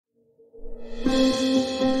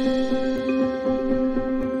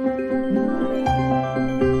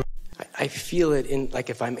feel it in, like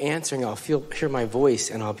if I'm answering, I'll hear my voice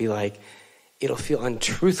and I'll be like, it'll feel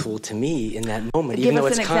untruthful to me in that moment, even though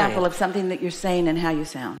it's kind. Give us an example of something that you're saying and how you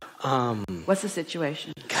sound. What's the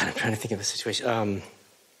situation? God, I'm trying to think of a situation.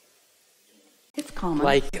 It's common.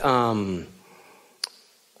 Like,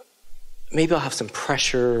 maybe I'll have some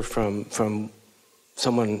pressure from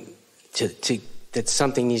someone that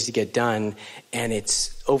something needs to get done, and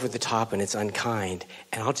it's over the top and it's unkind,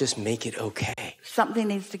 and I'll just make it okay. Something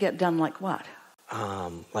needs to get done, like what?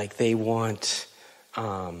 Like they want,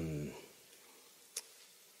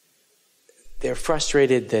 they're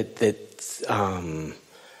frustrated that God, I'm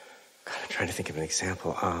trying to think of an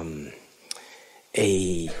example.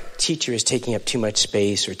 A teacher is taking up too much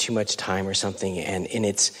space or too much time or something, and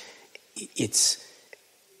it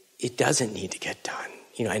doesn't need to get done.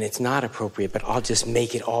 And it's not appropriate, but I'll just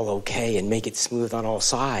make it all okay and make it smooth on all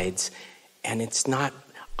sides. And it's not,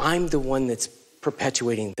 I'm the one that's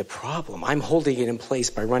perpetuating the problem. I'm holding it in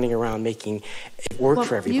place by running around making it work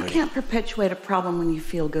for everybody. You can't perpetuate a problem when you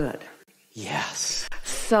feel good. Yes.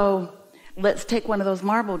 So let's take one of those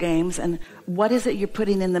marble games, and what is it you're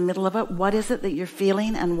putting in the middle of it? What is it that you're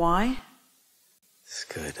feeling and why? It's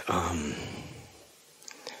good.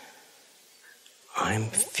 I'm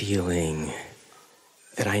feeling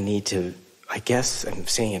that I need to, I guess I'm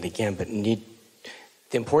saying it again, but the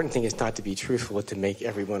important thing is not to be truthful, but to make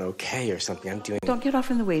everyone okay or something. Don't get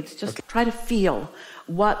off in the weeds. Just try to feel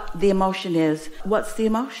what the emotion is. What's the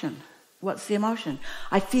emotion? What's the emotion?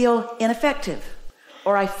 I feel ineffective,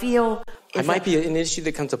 or I feel... It might be an issue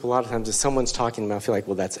that comes up a lot of times. If someone's talking to me, I feel like,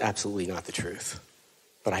 well, that's absolutely not the truth.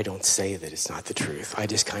 But I don't say that it's not the truth. I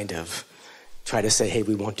just kind of try to say, hey,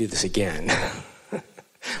 we won't do this again.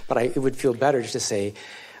 But it would feel better just to say,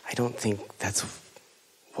 I don't think that's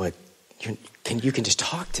what you can just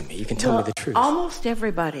talk to me. You can tell me the truth. Almost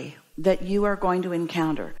everybody that you are going to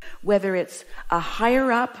encounter, whether it's a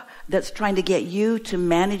higher up that's trying to get you to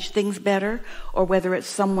manage things better, or whether it's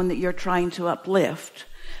someone that you're trying to uplift,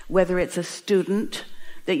 whether it's a student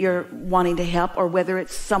that you're wanting to help, or whether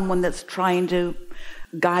it's someone that's trying to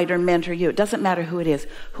guide or mentor you. It doesn't matter who it is.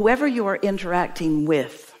 Whoever you are interacting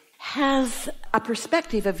with has a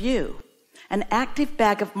perspective of you, an active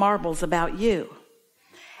bag of marbles about you.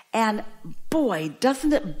 And boy,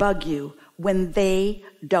 doesn't it bug you when they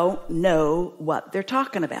don't know what they're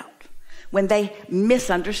talking about, when they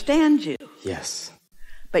misunderstand you. Yes.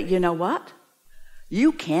 But you know what?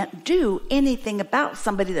 You can't do anything about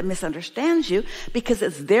somebody that misunderstands you, because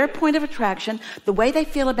it's their point of attraction. The way they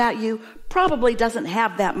feel about you probably doesn't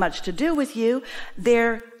have that much to do with you.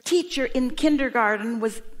 Their teacher in kindergarten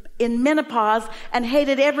was in menopause and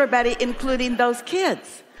hated everybody, including those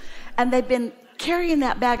kids. And they've been carrying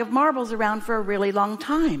that bag of marbles around for a really long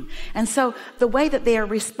time. And so the way that they are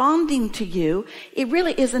responding to you, it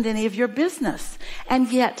really isn't any of your business.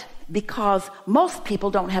 And yet, because most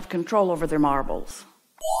people don't have control over their marbles.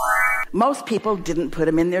 Most people didn't put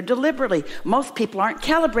them in there deliberately. Most people aren't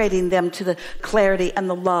calibrating them to the clarity and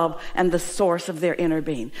the love and the source of their inner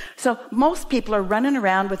being. So most people are running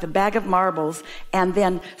around with a bag of marbles, and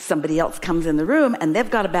then somebody else comes in the room and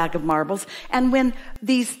they've got a bag of marbles. And when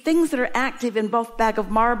these things that are active in both bag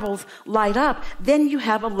of marbles light up, then you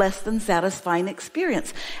have a less than satisfying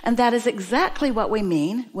experience. And that is exactly what we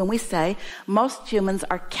mean when we say most humans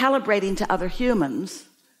are calibrating to other humans.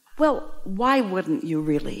 Well, why wouldn't you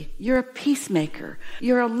really? You're a peacemaker.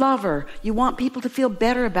 You're a lover. You want people to feel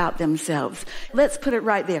better about themselves. Let's put it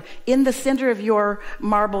right there. In the center of your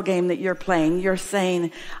marble game that you're playing, you're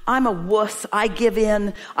saying, I'm a wuss. I give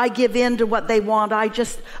in. I give in to what they want. I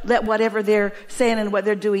just let whatever they're saying and what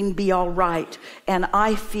they're doing be all right. And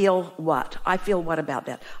I feel what? I feel what about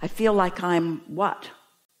that? I feel like I'm what?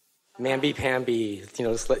 Mamby-pamby.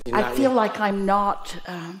 I feel like I'm not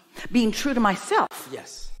being true to myself.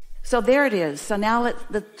 Yes. So there it is. So now let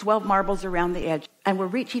the 12 marbles around the edge. And we're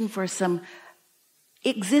reaching for some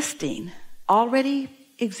already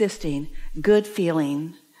existing, good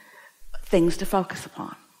feeling things to focus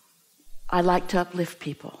upon. I like to uplift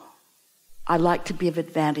people. I like to be of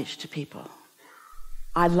advantage to people.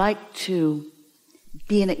 I like to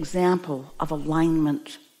be an example of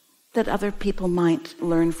alignment that other people might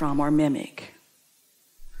learn from or mimic.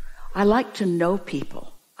 I like to know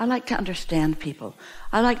people. I like to understand people.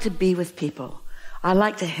 I like to be with people. I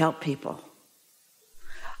like to help people.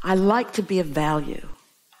 I like to be of value.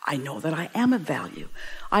 I know that I am of value.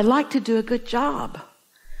 I like to do a good job.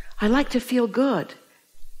 I like to feel good.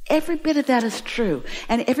 Every bit of that is true.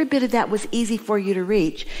 And every bit of that was easy for you to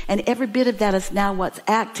reach. And every bit of that is now what's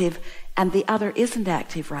active, and the other isn't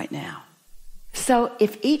active right now. So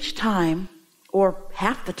if each time, or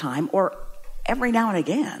half the time, or every now and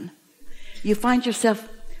again, you find yourself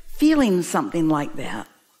feeling something like that,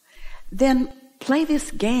 then play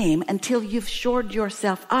this game until you've shored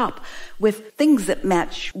yourself up with things that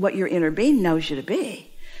match what your inner being knows you to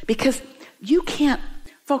be. Because you can't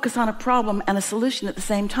focus on a problem and a solution at the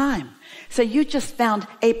same time. So you just found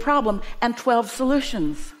a problem and 12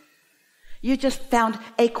 solutions. You just found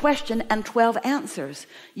a question and 12 answers.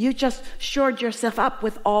 You just shored yourself up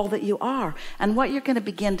with all that you are. And what you're going to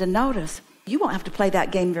begin to notice, you won't have to play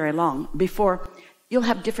that game very long before you'll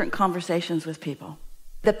have different conversations with people.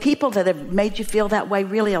 The people that have made you feel that way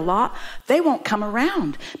really a lot, they won't come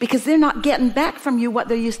around because they're not getting back from you what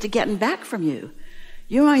they're used to getting back from you.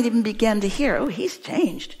 You might even begin to hear, oh, he's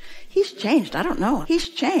changed. He's changed. I don't know. He's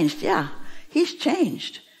changed. Yeah, he's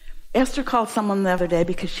changed. Esther called someone the other day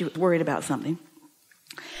because she was worried about something.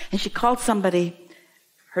 And she called somebody,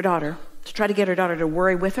 her daughter, to try to get her daughter to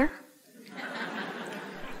worry with her.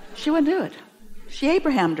 She wouldn't do it. She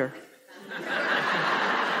Abrahamed her.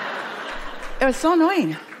 It was so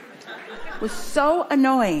annoying. It was so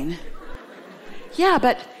annoying. Yeah,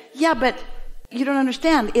 but you don't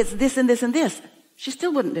understand. It's this and this and this. She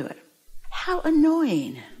still wouldn't do it. How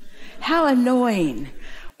annoying. How annoying.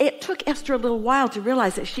 It took Esther a little while to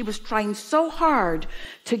realize that she was trying so hard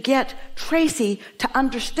to get Tracy to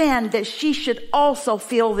understand that she should also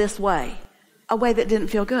feel this way, a way that didn't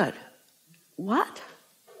feel good. What?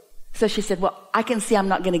 So she said, well, I can see I'm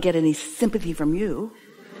not going to get any sympathy from you.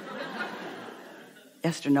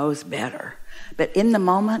 Esther knows better. But in the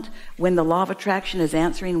moment when the law of attraction is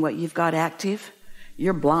answering what you've got active,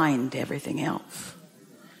 you're blind to everything else.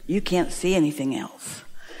 You can't see anything else.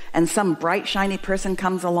 And some bright, shiny person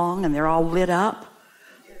comes along and they're all lit up.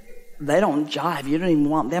 They don't jive. You don't even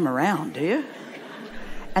want them around, do you?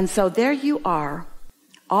 And so there you are,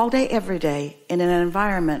 all day, every day, in an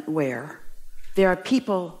environment where there are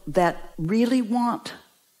people that really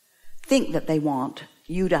think that they want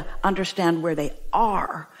you to understand where they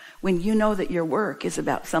are when you know that your work is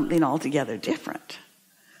about something altogether different.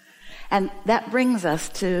 And that brings us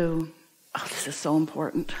to, oh, this is so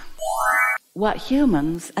important. What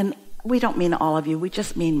humans, and we don't mean all of you, we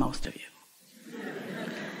just mean most of you,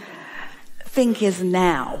 think is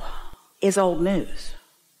now is old news.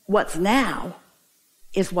 What's now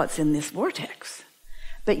is what's in this vortex.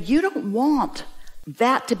 But you don't want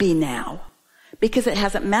that to be now because it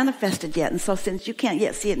hasn't manifested yet. And so since you can't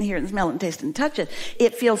yet see it and hear it and smell it and taste it and touch it,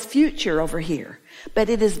 it feels future over here. But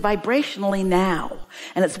it is vibrationally now.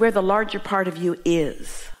 And it's where the larger part of you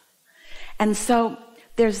is. And so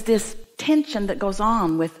there's this tension that goes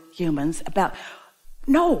on with humans about,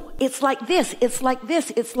 no, it's like this, it's like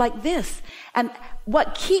this, it's like this. And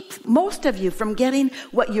what keeps most of you from getting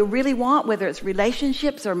what you really want, whether it's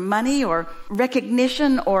relationships or money or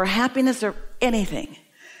recognition or happiness or anything,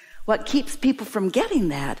 what keeps people from getting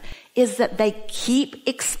that is that they keep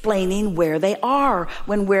explaining where they are,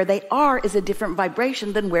 when where they are is a different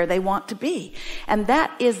vibration than where they want to be. And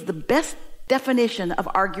that is the best definition of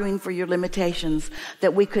arguing for your limitations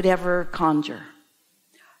that we could ever conjure.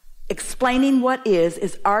 Explaining what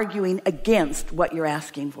is arguing against what you're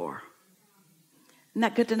asking for. Isn't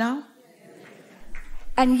that good to know?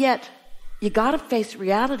 And yet, you got to face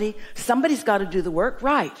reality. Somebody's got to do the work,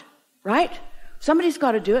 right? Somebody's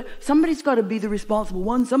got to do it. Somebody's got to be the responsible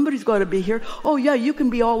one. Somebody's got to be here. Oh yeah, you can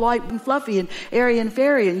be all light and fluffy and airy and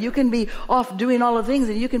fairy, and you can be off doing all the things,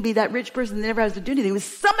 and you can be that rich person that never has to do anything. But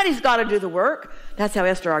somebody's got to do the work. That's how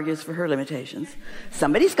Esther argues for her limitations.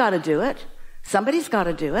 Somebody's got to do it. Somebody's got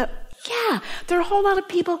to do it. Yeah, there are a whole lot of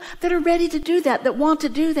people that are ready to do that, that want to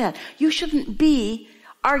do that. You shouldn't be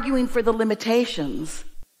arguing for the limitations,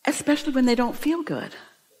 especially when they don't feel good.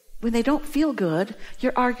 When they don't feel good,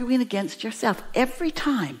 you're arguing against yourself every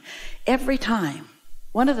time.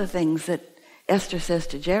 One of the things that Esther says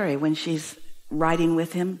to Jerry when she's writing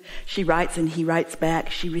with him, she writes and he writes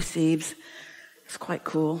back, she receives. It's quite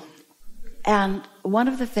cool. And one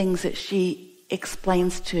of the things that she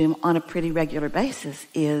explains to him on a pretty regular basis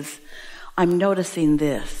is, I'm noticing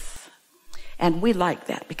this. And we like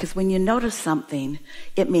that because when you notice something,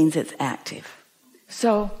 it means it's active.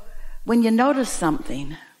 So when you notice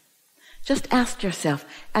something, just ask yourself,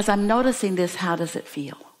 as I'm noticing this, how does it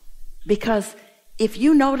feel? Because if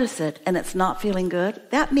you notice it and it's not feeling good,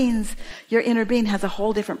 that means your inner being has a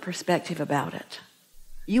whole different perspective about it.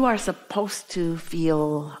 You are supposed to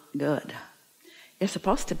feel good. You're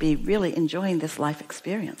supposed to be really enjoying this life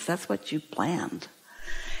experience. That's what you planned.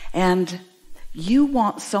 And you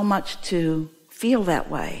want so much to feel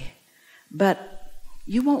that way, but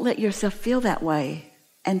you won't let yourself feel that way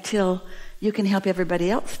until you can help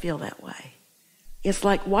everybody else feel that way. It's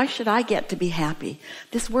like, why should I get to be happy?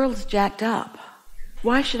 This world's jacked up.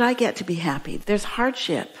 Why should I get to be happy? There's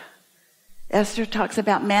hardship. Esther talks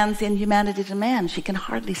about man's inhumanity to man. She can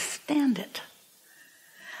hardly stand it.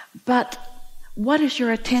 But what is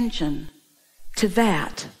your attention to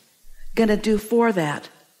that going to do for that?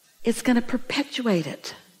 It's going to perpetuate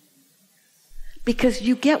it. Because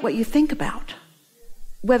you get what you think about.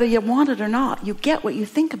 Whether you want it or not, you get what you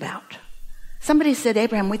think about. Somebody said,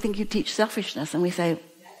 Abraham, we think you teach selfishness. And we say,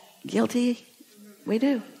 guilty? We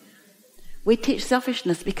do. We teach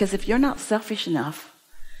selfishness because if you're not selfish enough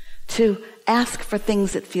to ask for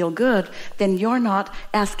things that feel good, then you're not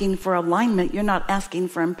asking for alignment, you're not asking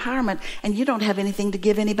for empowerment, and you don't have anything to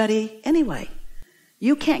give anybody anyway.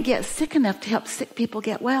 You can't get sick enough to help sick people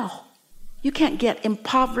get well. You can't get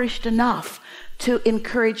impoverished enough to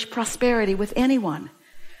encourage prosperity with anyone.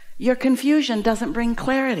 Your confusion doesn't bring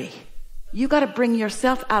clarity. You got to bring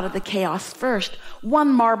yourself out of the chaos first,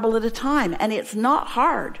 one marble at a time, and it's not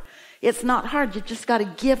hard. It's not hard. You just got to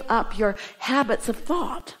give up your habits of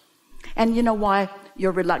thought. And you know why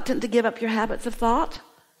you're reluctant to give up your habits of thought?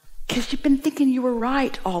 Because you've been thinking you were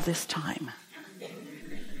right all this time.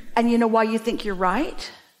 And you know why you think you're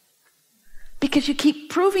right? Because you keep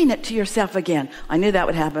proving it to yourself again. I knew that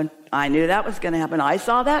would happen. I knew that was going to happen. I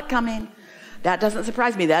saw that coming. That doesn't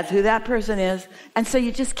surprise me. That's who that person is. And so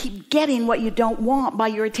you just keep getting what you don't want by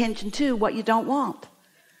your attention to what you don't want.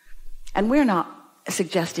 And we're not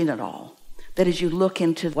suggesting at all that as you look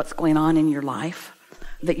into what's going on in your life,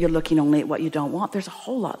 that you're looking only at what you don't want. There's a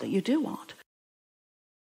whole lot that you do want.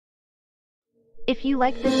 If you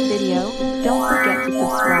like this video, don't forget to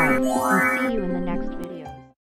subscribe, and see you in the next